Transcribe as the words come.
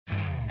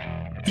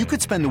You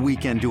could spend the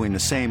weekend doing the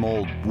same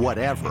old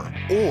whatever,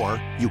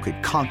 or you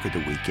could conquer the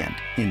weekend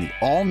in the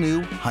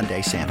all-new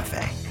Hyundai Santa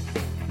Fe.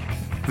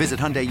 Visit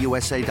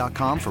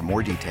HyundaiUSA.com for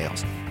more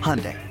details.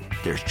 Hyundai,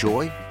 there's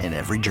joy in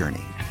every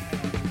journey.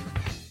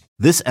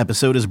 This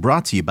episode is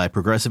brought to you by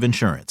Progressive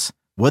Insurance.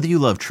 Whether you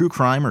love true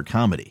crime or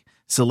comedy,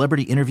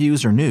 celebrity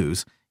interviews or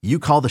news, you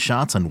call the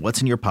shots on what's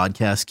in your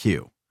podcast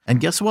queue. And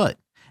guess what?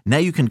 Now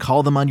you can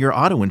call them on your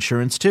auto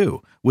insurance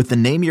too with the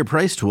Name Your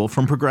Price tool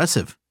from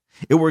Progressive.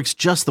 It works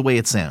just the way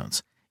it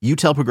sounds. You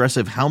tell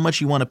Progressive how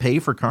much you want to pay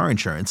for car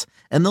insurance,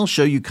 and they'll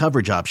show you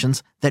coverage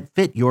options that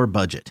fit your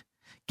budget.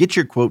 Get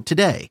your quote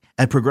today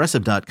at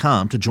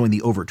Progressive.com to join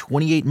the over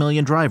 28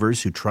 million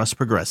drivers who trust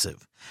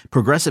Progressive.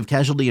 Progressive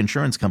Casualty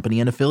Insurance Company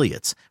and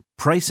Affiliates.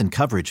 Price and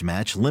coverage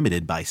match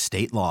limited by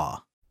state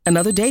law.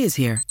 Another day is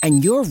here,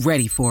 and you're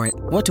ready for it.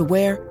 What to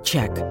wear?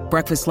 Check.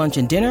 Breakfast, lunch,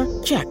 and dinner?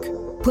 Check.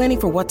 Planning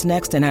for what's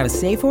next and how to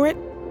save for it?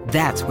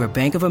 That's where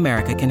Bank of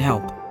America can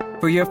help.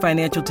 For your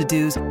financial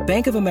to-dos,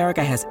 Bank of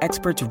America has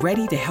experts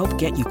ready to help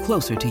get you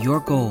closer to your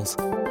goals.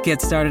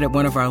 Get started at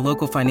one of our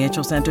local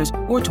financial centers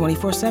or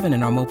 24/7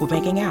 in our mobile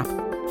banking app.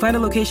 Find a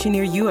location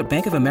near you at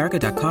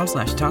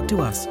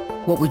bankofamerica.com/talktous.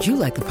 What would you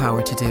like the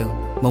power to do?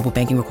 Mobile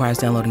banking requires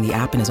downloading the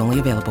app and is only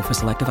available for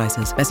select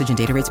devices. Message and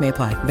data rates may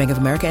apply. Bank of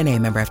America N.A.,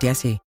 member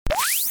FDIC.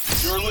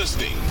 You're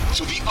listening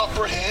to the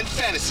Upper Hand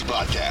Fantasy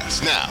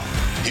Podcast. Now,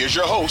 here's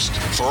your host,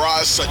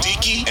 Faraz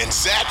Sadiki and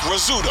Zach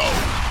Rizzuto.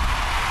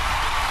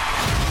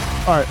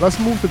 All right, let's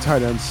move to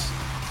tight ends.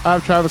 I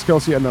have Travis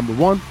Kelce at number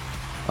 1.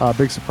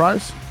 Big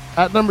surprise.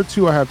 At number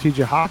 2, I have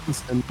TJ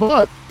Hockenson,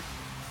 but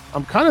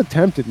I'm kind of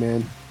tempted,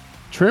 man.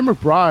 Trey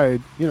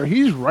McBride,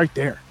 he's right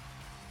there.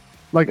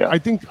 I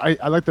think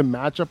I like the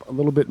matchup a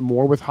little bit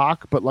more with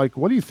Hawk, but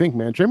what do you think,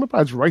 man? Trey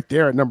McBride's right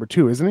there at number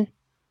 2, isn't he?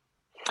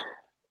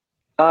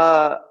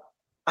 I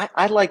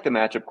like the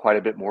matchup quite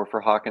a bit more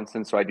for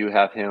Hockenson, so I do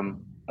have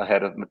him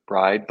ahead of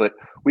McBride. But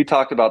we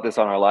talked about this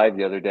on our live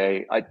the other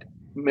day.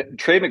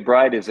 Trey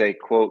McBride is a,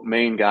 quote,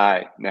 main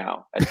guy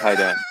now at tight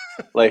end.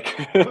 Right.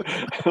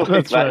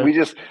 We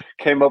just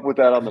came up with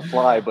that on the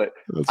fly, but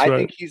I right.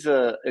 think he's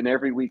an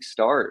every week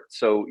start.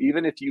 So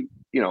even if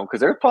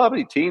because there are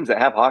probably teams that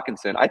have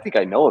Hockenson. I think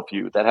I know a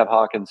few that have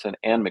Hockenson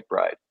and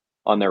McBride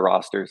on their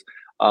rosters.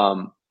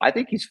 I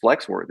think he's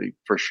flex worthy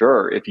for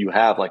sure if you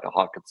have like a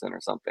Hockenson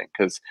or something,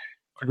 because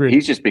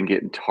he's just been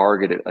getting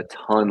targeted a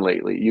ton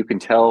lately. You can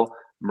tell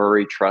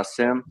Murray trusts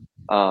him.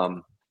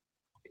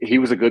 He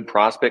was a good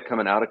prospect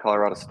coming out of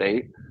Colorado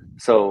State.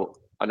 So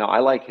I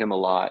like him a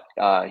lot.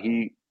 What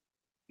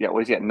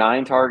is he at?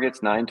 9 targets,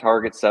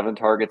 7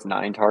 targets,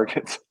 9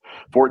 targets,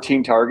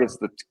 14 targets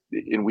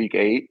in week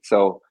 8.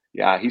 So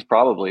yeah, he's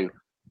probably,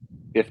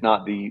 if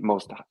not the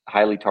most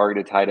highly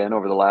targeted tight end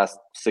over the last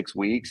 6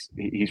 weeks,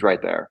 he's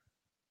right there.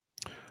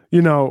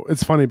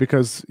 It's funny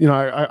because,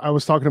 I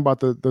was talking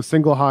about the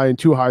single high and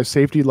 2 high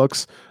safety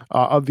looks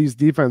of these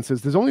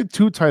defenses. There's only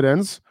 2 tight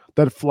ends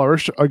that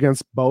flourish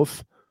against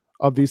both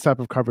of these type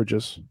of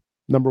coverages.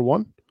 Number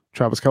 1,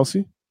 Travis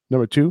Kelce.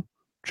 Number 2,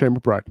 Trey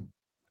McBride.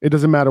 It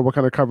doesn't matter what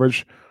kind of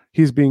coverage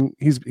he's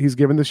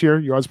given this year.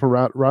 Yards per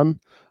run,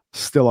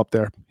 still up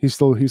there. He's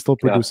still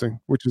producing,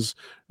 which is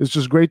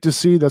just great to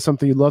see. That's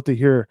something you'd love to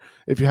hear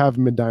if you have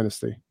him in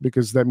Dynasty,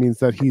 because that means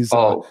that he's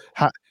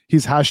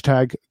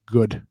hashtag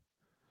good.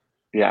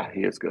 Yeah,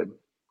 he is good.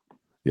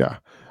 Yeah.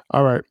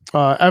 All right.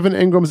 Evan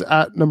Ingram's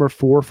at number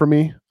 4 for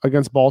me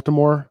against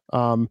Baltimore.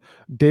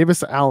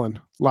 Davis Allen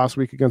last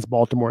week against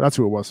Baltimore. That's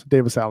who it was.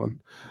 Davis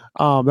Allen.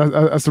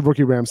 That's the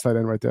rookie Rams tight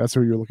end right there. That's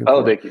who you're looking for.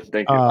 Oh, thank you.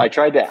 I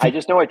tried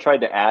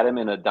to add him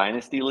in a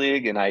dynasty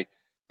league,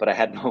 but I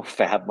had no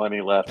fab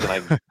money left, and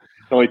I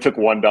only took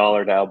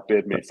 $1 to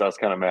outbid me, so I was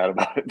kind of mad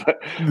about it. But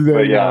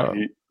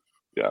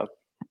yeah.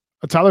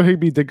 Tyler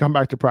Higbee did come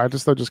back to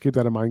practice, though. Just keep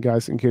that in mind,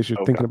 guys, in case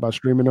you're thinking about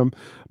streaming him.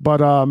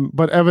 But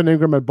Evan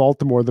Ingram at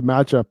Baltimore, the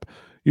matchup,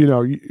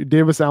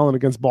 Davis Allen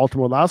against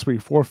Baltimore last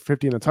week,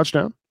 450 and a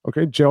touchdown.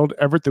 Okay, Gerald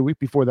Everett the week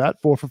before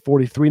that, 4 for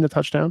 43 and a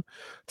touchdown.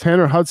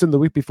 Tanner Hudson the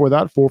week before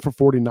that, 4 for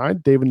 49.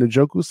 David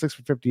Njoku, 6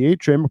 for 58.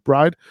 Trey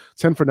McBride,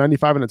 10 for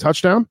 95 and a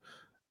touchdown.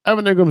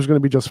 Evan Ingram is going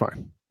to be just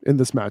fine in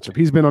this matchup.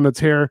 He's been on a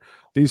tear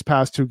these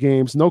past 2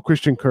 games. No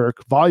Christian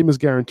Kirk. Volume is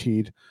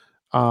guaranteed.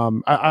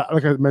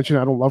 Like I mentioned,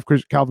 I don't love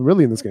Calvin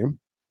Ridley in this game.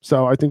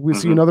 So I think we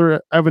see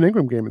another Evan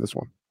Ingram game in this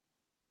one.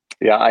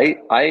 Yeah,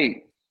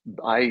 I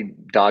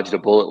dodged a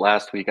bullet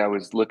last week. I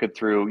was looking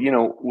through,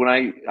 when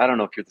I don't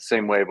know if you're the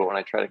same way, but when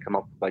I try to come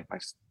up with my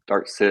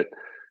start sit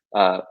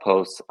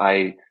posts,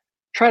 I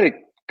try to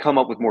come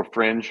up with more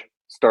fringe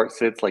start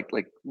sits, like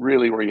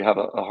really where you have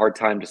a hard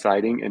time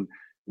deciding. And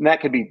that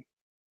could be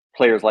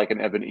players like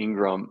an Evan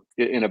Ingram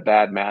in a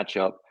bad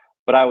matchup.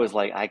 But I was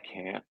like, I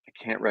can't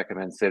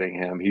recommend sitting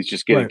him. He's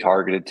just getting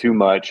targeted too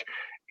much,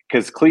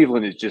 because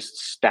Cleveland is just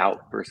stout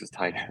versus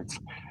tight ends.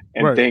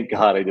 And thank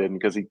God I didn't,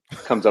 because he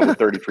comes up with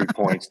 33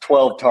 points,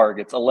 12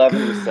 targets,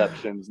 11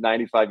 receptions,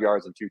 95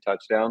 yards and 2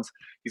 touchdowns.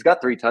 He's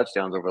got 3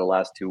 touchdowns over the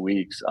last 2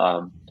 weeks.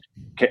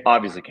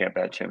 Obviously can't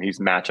bench him. He's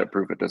matchup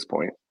proof at this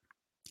point.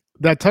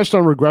 That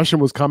touchdown regression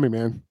was coming,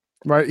 man.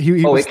 right?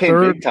 He was it came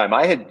third. big time.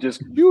 I had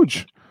just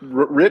Huge.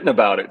 written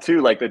about it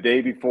too, like the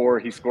day before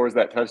he scores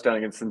that touchdown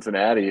against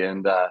Cincinnati,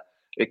 and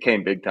it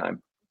came big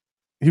time.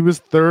 He was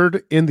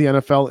third in the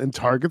NFL in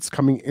targets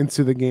coming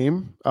into the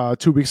game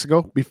 2 weeks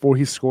ago before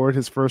he scored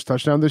his first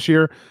touchdown this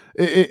year.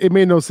 It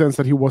made no sense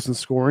that he wasn't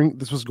scoring.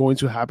 This was going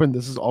to happen.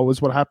 This is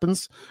always what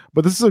happens.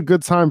 But this is a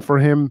good time for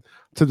him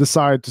to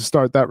decide to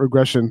start that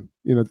regression,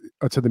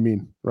 to the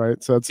mean,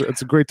 right? So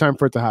it's a great time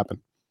for it to happen.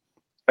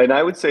 And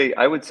I would say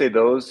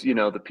those,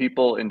 the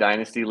people in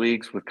dynasty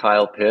leagues with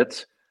Kyle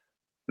Pitts,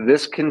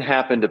 this can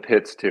happen to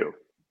Pitts too.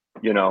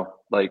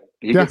 Like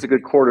he gets a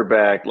good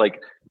quarterback,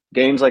 like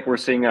games like we're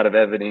seeing out of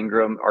Evan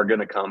Ingram are going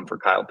to come for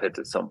Kyle Pitts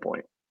at some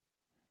point.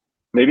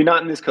 Maybe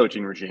not in this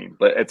coaching regime,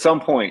 but at some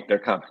point they're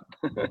coming.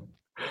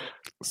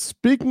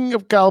 Speaking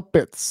of Kyle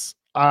Pitts,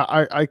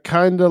 I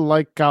kind of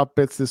like Kyle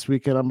Pitts this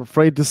weekend. I'm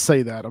afraid to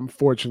say that,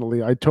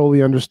 unfortunately. I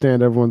totally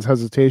understand everyone's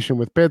hesitation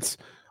with Pitts.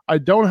 I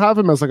don't have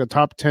him as like a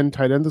top 10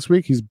 tight end this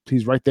week.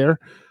 He's right there.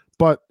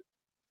 But,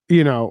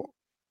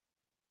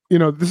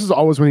 this is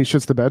always when he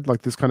shits the bed,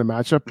 like this kind of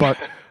matchup. But,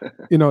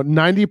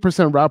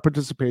 90% route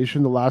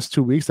participation the last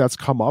 2 weeks, that's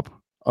come up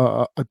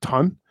a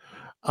ton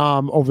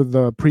over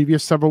the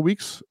previous several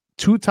weeks.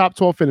 2 top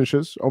 12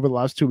 finishes over the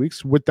last 2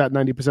 weeks with that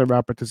 90%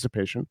 route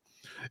participation.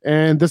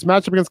 And this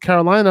matchup against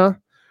Carolina,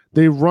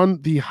 they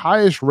run the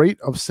highest rate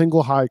of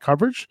single high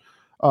coverage,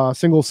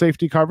 single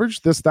safety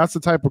coverage. That's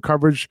the type of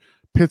coverage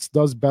Pitts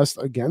does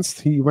best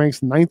against. He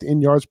ranks 9th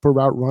in yards per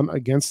route run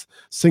against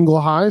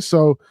single high.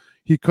 So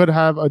he could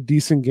have a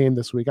decent game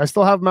this week. I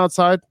still have him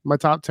outside my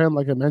top 10,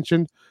 like I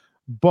mentioned,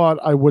 but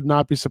I would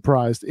not be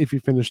surprised if he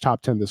finished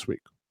top 10 this week.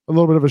 A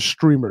little bit of a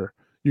streamer,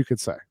 you could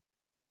say.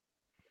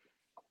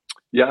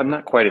 Yeah, I'm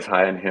not quite as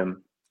high on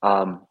him.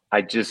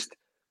 I get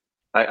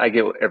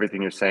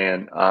everything you're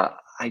saying.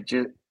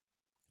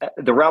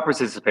 The route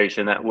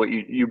participation, that what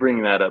you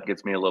bringing that up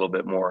gets me a little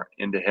bit more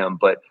into him,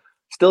 but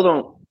still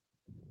don't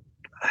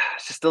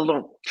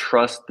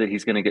trust that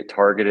he's going to get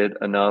targeted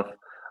enough.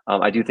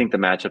 I do think the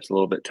matchup's a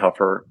little bit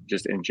tougher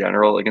just in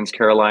general against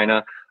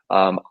Carolina.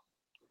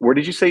 Where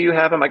did you say you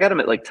have him? I got him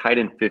at like tight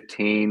end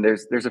 15.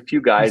 There's a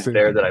few guys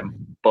there that I'm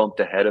bumped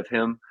ahead of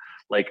him,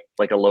 like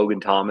a Logan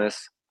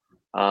Thomas.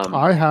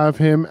 I have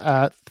him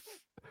at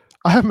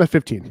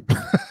 15.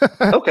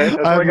 Okay, that's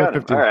where I got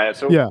him. 15. All right,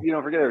 so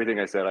forget everything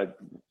I said.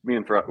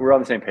 We're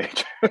on the same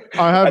page.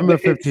 I have him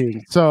at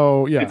 15.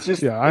 So yeah, it's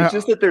just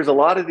that there's a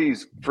lot of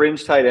these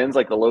fringe tight ends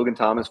like the Logan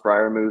Thomas,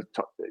 Freiermuth.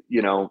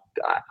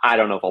 I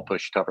don't know if I'll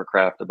push Tucker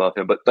Kraft above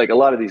him, but like a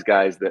lot of these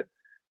guys that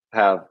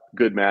have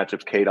good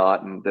matchups, Cade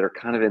Otton, that are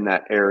kind of in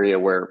that area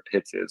where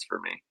Pitts is for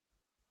me.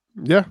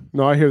 Yeah,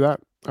 no, I hear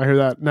that.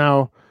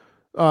 Now,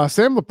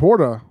 Sam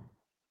Laporta,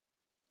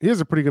 he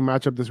has a pretty good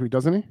matchup this week,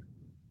 doesn't he?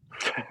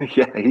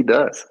 Yeah, he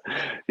does.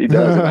 And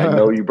I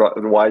know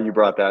why you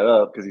brought that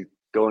up, because he's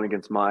going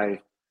against my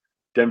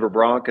Denver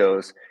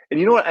Broncos. And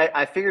you know what?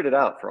 I figured it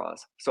out,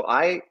 Faraz. So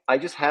I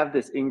just have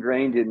this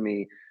ingrained in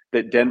me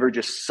that Denver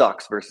just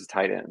sucks versus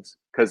tight ends,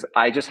 because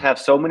I just have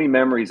so many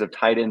memories of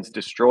tight ends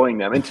destroying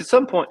them. And to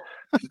some point,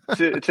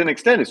 to an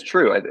extent, it's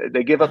true.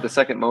 They give up the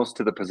second most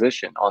to the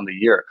position on the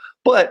year.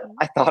 But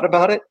I thought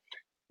about it.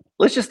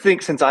 Let's just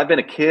think, since I've been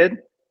a kid,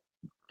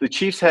 the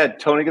Chiefs had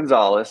Tony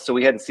Gonzalez, so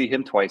we had to see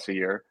him twice a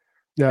year.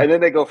 Yeah. And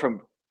then they go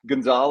from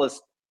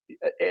Gonzalez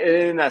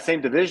in that same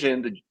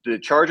division. The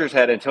Chargers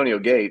had Antonio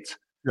Gates.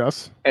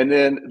 Yes. And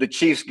then the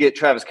Chiefs get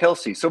Travis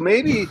Kelce. So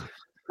maybe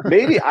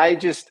I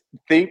just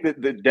think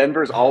that the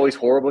Denver's always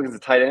horrible against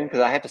the tight end,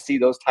 because I have to see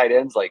those tight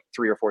ends like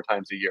 3 or 4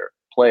 times a year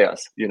play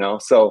us,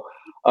 So,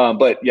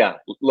 but yeah,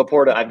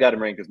 Laporta, I've got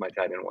him ranked as my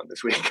tight end 1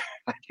 this week.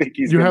 I think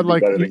he's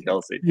better than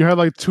Kelce. You had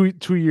like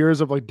two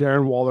years of like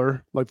Darren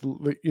Waller,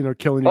 killing you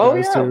guys. Oh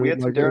yeah, too. We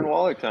had some Darren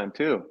Waller time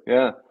too.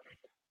 Yeah.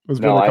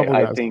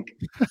 I think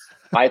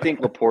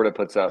Laporta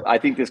puts up. I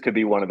think this could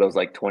be one of those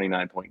like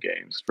 29-point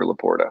games for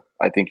Laporta.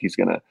 I think he's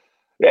gonna,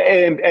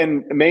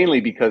 and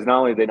mainly because not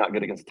only are they not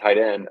good against the tight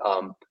end,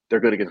 they're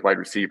good against wide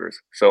receivers.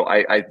 So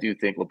I do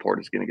think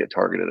Laporta's going to get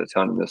targeted a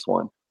ton in this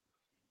one.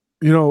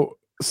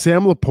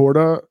 Sam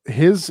Laporta,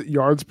 his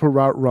yards per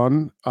route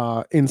run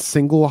in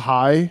single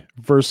high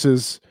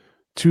versus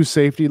 2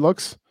 safety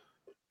looks,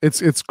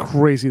 it's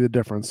crazy the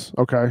difference.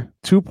 Okay,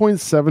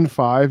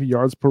 2.75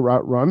 yards per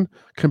route run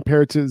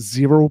compared to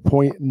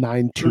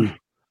 0.92.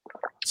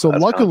 So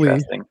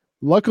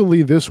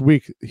luckily this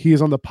week he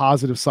is on the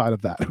positive side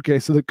of that. Okay,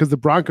 so because the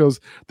Broncos,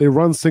 they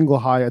run single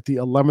high at the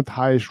 11th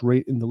highest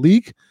rate in the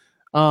league,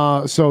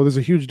 so there's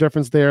a huge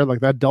difference there.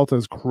 Like that delta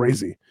is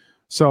crazy.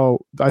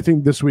 So I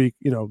think this week,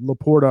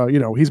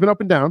 Laporta, he's been up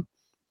and down.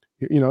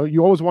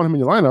 You always want him in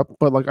your lineup,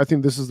 but like I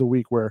think this is a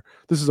week where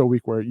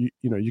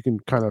you can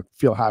kind of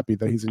feel happy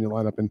that he's in your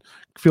lineup and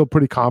feel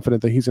pretty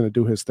confident that he's going to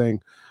do his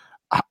thing.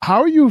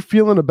 How are you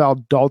feeling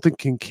about Dalton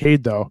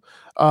Kincaid though?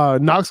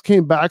 Knox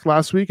came back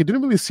last week. It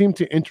didn't really seem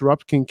to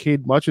interrupt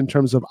Kincaid much in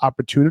terms of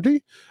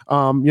opportunity.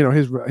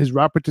 His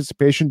route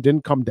participation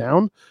didn't come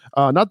down.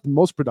 Not the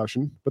most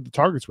production, but the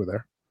targets were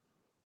there.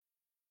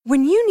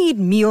 When you need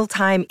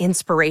mealtime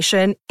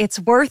inspiration,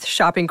 it's worth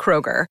shopping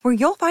Kroger, where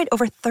you'll find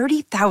over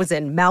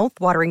 30,000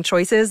 mouth-watering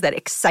choices that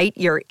excite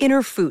your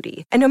inner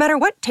foodie. And no matter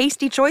what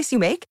tasty choice you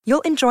make,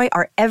 you'll enjoy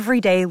our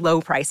everyday low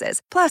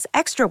prices, plus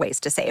extra ways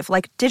to save,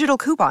 like digital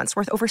coupons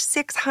worth over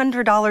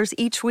 $600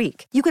 each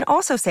week. You can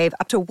also save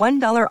up to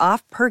 $1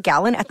 off per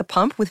gallon at the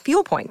pump with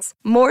fuel points.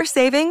 More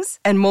savings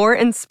and more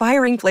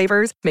inspiring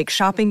flavors make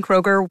shopping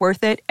Kroger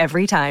worth it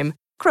every time.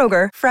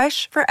 Kroger,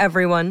 fresh for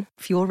everyone.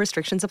 Fuel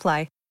restrictions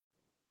apply.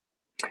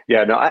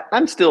 Yeah, no,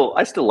 I still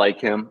like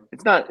him.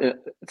 It's not a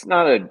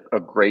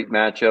great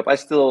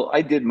matchup.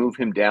 I did move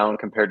him down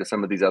compared to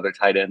some of these other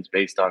tight ends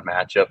based on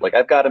matchup. Like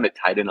I've got him at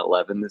tight end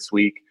 11 this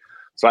week,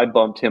 so I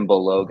bumped him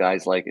below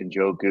guys like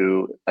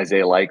Njoku,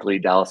 Isaiah Likely,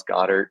 Dallas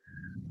Goedert,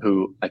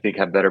 who I think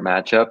have better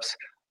matchups.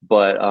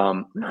 But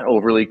I'm not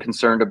overly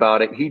concerned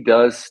about it. He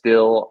does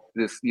still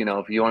this,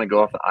 if you want to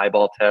go off the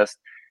eyeball test,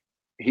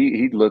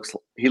 he looks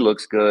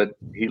good.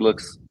 He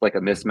looks like a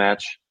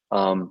mismatch,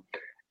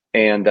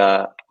 and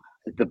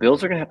the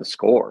Bills are going to have to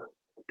score.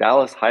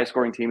 Dallas, high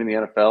scoring team in the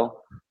NFL.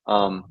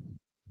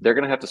 They're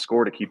going to have to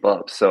score to keep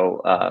up.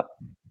 So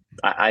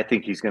I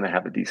think he's going to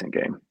have a decent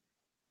game.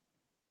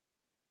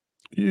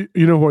 You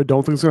know who I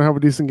don't think is going to have a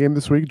decent game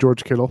this week?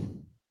 George Kittle.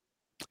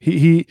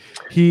 He's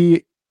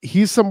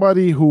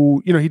somebody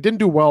who, he didn't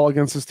do well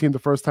against his team the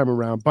first time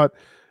around, but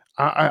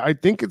I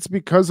think it's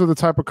because of the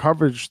type of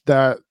coverage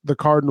that the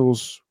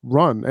Cardinals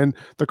run. And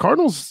the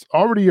Cardinals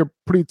already a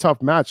pretty tough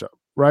matchup,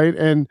 right?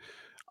 And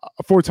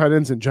for tight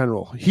ends in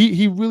general,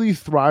 he really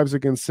thrives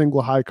against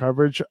single high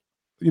coverage,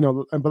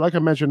 but like I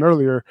mentioned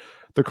earlier,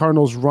 the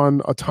Cardinals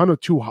run a ton of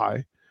two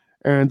high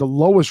and the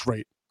lowest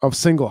rate of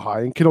single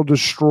high, and Kittle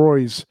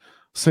destroys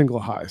single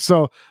high.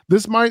 So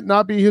this might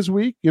not be his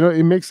week.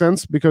 It makes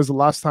sense because the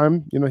last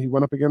time, he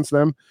went up against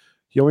them,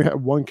 he only had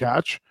one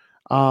catch.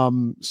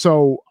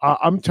 So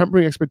I'm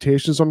tempering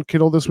expectations on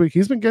Kittle this week.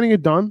 He's been getting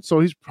it done. So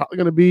he's probably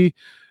going to be,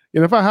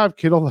 if I have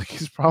Kittle,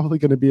 he's probably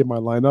going to be in my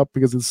lineup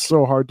because it's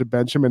so hard to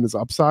bench him in his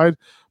upside.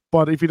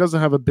 But if he doesn't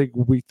have a big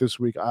week this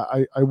week,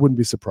 I wouldn't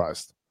be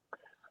surprised.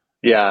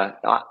 Yeah,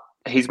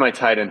 he's my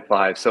tight end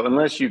 5. So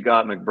unless you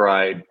got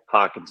McBride,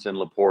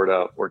 Hockenson,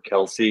 Laporta, or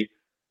Kelsey,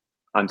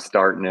 I'm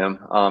starting him.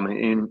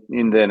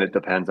 And then it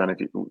depends on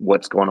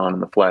what's going on in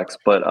the flex.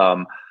 But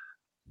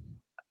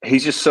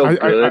he's just so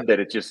good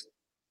that it just.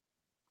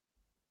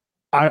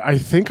 I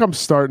think I'm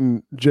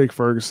starting Jake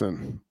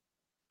Ferguson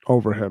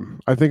over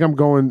him. I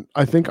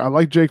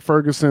like Jake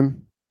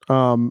Ferguson.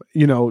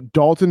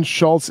 Dalton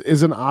Schultz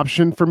is an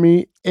option for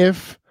me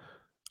if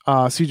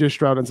CJ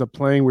Stroud ends up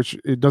playing, which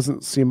it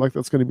doesn't seem like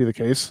that's going to be the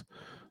case.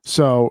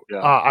 So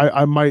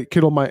yeah.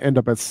 Kittle might end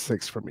up at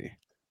 6 for me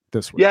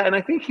this week. Yeah, and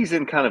I think he's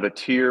in kind of a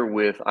tier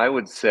with, I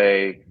would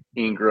say,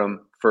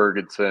 Ingram,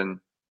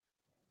 Ferguson.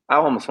 I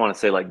almost want to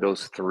say like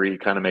those 3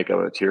 kind of make up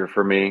a tier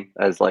for me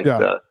as like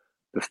the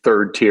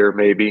third tier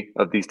maybe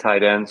of these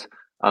tight ends.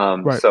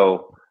 Right.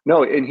 So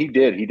no, and he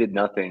did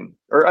nothing,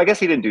 or I guess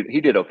he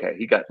did okay.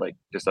 He got like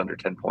just under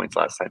 10 points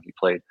last time he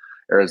played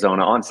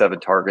Arizona on 7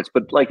 targets.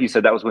 But like you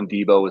said, that was when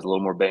Debo was a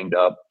little more banged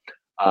up.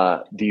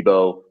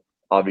 Debo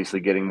obviously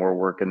getting more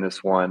work in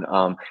this one.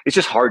 It's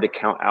just hard to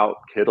count out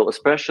Kittle,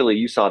 especially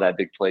you saw that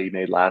big play he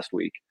made last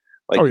week.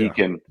 Like he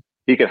can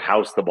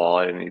house the ball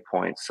at any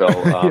point. So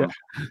I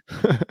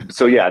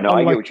get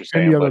what you're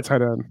saying. Any other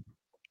tight end.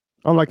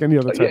 Unlike any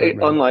other tight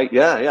end.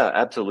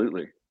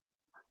 Absolutely.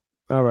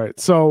 All right.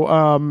 So,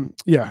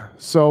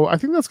 So I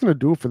think that's going to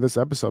do it for this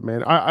episode,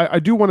 man. I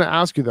do want to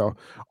ask you, though,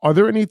 are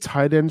there any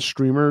tight end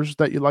streamers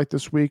that you like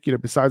this week,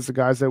 besides the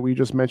guys that we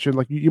just mentioned?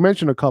 Like you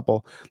mentioned a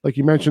couple, like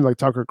you mentioned like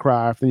Tucker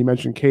Kraft and you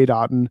mentioned Cade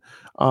Otton.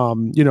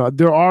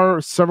 There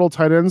are several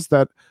tight ends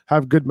that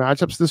have good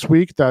matchups this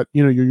week that,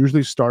 you're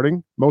usually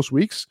starting most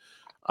weeks.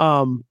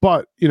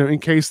 But, in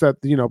case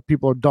that,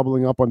 people are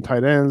doubling up on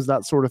tight ends,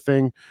 that sort of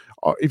thing,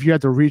 if you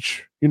had to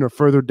reach,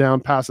 further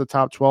down past the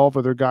top 12,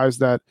 are there guys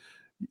that,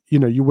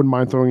 you wouldn't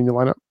mind throwing in your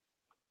lineup?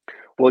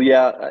 Well,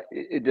 yeah,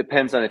 it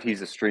depends on if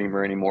he's a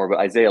streamer anymore, but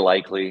Isaiah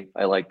Likely,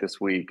 I like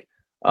this week.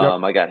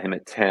 I got him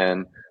at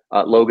 10.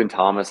 Logan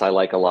Thomas, I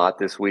like a lot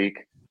this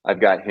week. I've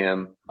got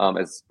him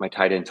as my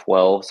tight end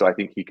 12, so I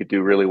think he could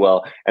do really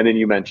well. And then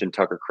you mentioned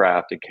Tucker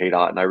Kraft and Cade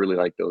Otton. I really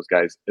like those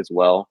guys as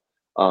well,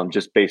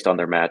 just based on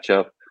their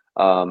matchup.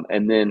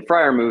 And then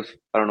Freiermuth,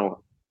 I don't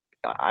know.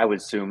 I would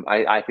assume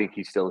I think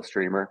he's still a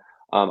streamer.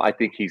 I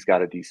think he's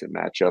got a decent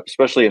matchup,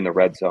 especially in the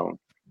red zone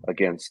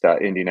against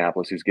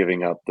Indianapolis, who's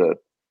giving up the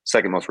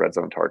second most red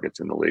zone targets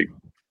in the league.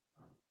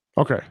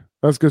 Okay,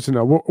 that's good to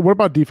know. What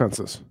about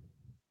defenses?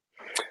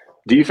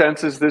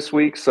 Defenses this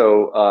week.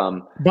 So,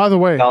 by the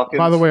way,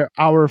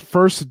 our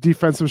first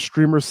defensive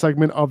streamer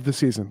segment of the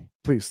season.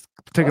 Please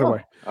take it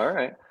away. All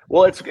right.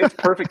 Well, it's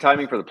perfect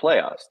timing for the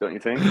playoffs, don't you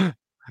think?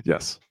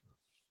 Yes.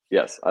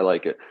 Yes, I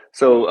like it.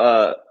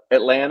 So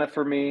Atlanta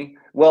for me.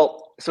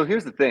 Well, so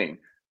here's the thing.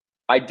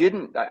 I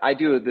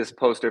do this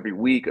post every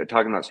week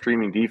talking about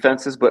streaming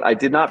defenses, but I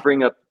did not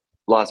bring up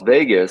Las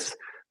Vegas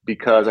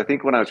because I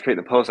think when I was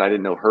creating the post, I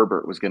didn't know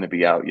Herbert was going to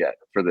be out yet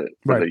for the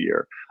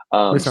year.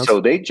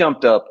 So they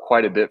jumped up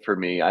quite a bit for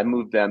me. I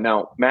moved them.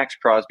 Now, Max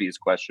Crosby is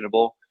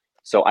questionable,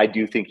 so I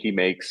do think he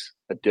makes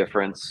a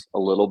difference a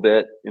little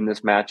bit in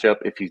this matchup.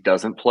 If he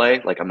doesn't play,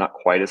 like I'm not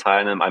quite as high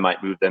on them. I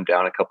might move them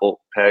down a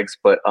couple pegs.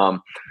 But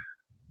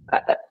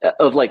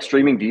of like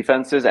streaming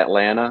defenses,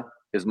 Atlanta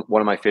is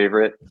one of my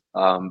favorite.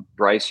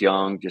 Bryce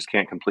Young just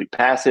can't complete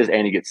passes,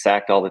 and he gets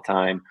sacked all the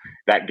time.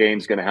 That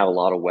game's going to have a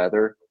lot of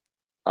weather.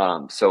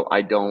 So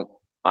I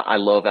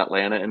love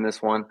Atlanta in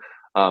this one.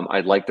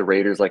 I like the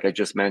Raiders, like I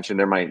just mentioned.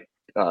 They're my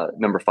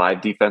number 5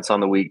 defense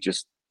on the week.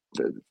 Just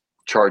the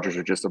Chargers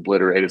are just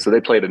obliterated. So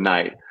they play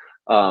tonight.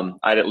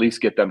 I'd at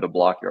least get them to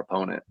block your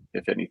opponent,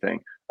 if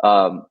anything.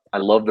 I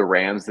love the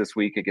Rams this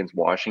week against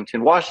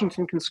Washington.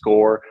 Washington can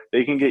score.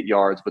 They can get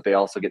yards, but they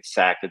also get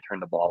sacked and turn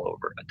the ball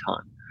over a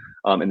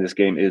ton. And this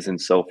game is in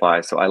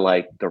SoFi. So I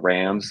like the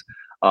Rams.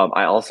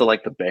 I also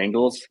like the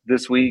Bengals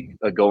this week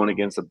going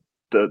against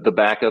the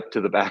backup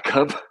to the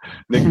backup,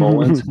 Nick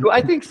Mullins, who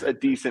I think's a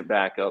decent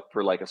backup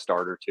for like a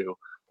starter too.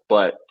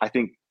 But I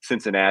think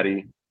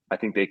Cincinnati, I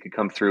think they could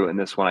come through in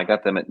this one. I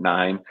got them at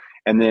 9.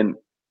 And then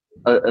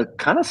a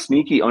kind of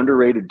sneaky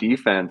underrated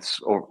defense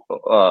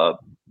over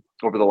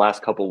the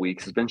last couple of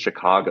weeks has been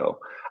Chicago.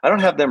 I don't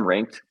have them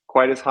ranked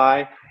quite as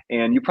high,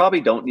 and you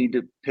probably don't need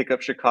to pick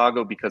up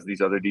Chicago because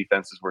these other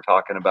defenses we're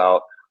talking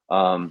about,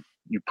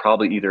 you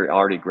probably either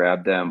already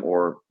grabbed them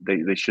or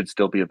they should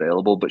still be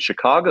available. But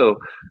Chicago,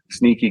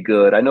 sneaky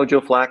good. I know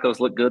Joe Flacco's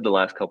looked good the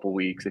last couple of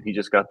weeks, and he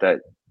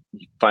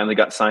finally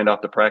got signed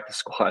off the practice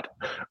squad.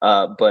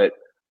 But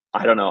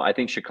I don't know. I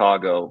think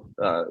Chicago,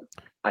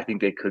 I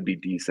think they could be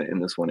decent in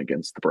this one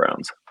against the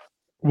Browns.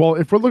 Well,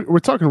 if we're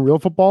talking real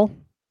football,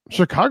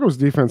 Chicago's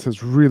defense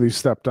has really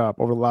stepped up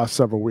over the last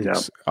several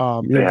weeks.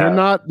 Yep. They're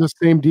not the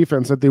same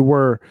defense that they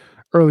were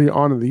early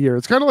on in the year.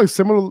 It's kind of like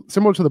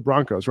similar to the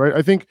Broncos, right?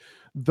 I think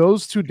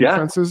those two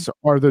defenses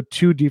are the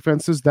two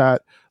defenses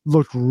that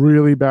looked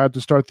really bad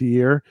to start the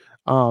year,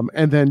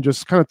 and then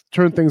just kind of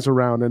turn things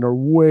around and are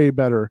way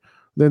better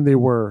than they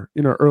were,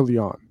 early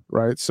on,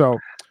 right? So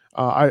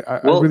I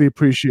really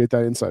appreciate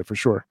that insight for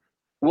sure.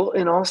 Well,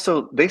 and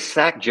also they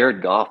sacked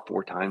Jared Goff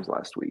 4 times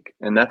last week,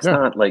 and that's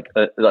not like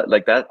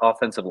that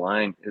offensive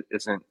line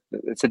isn't.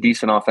 It's a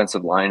decent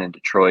offensive line in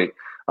Detroit,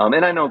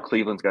 and I know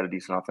Cleveland's got a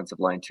decent offensive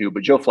line too.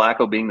 But Joe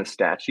Flacco being the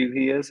statue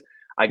he is,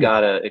 I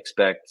gotta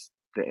expect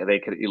they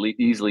could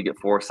easily get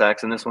 4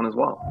 sacks in this one as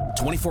well.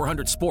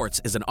 2400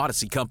 Sports is an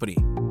Odyssey company.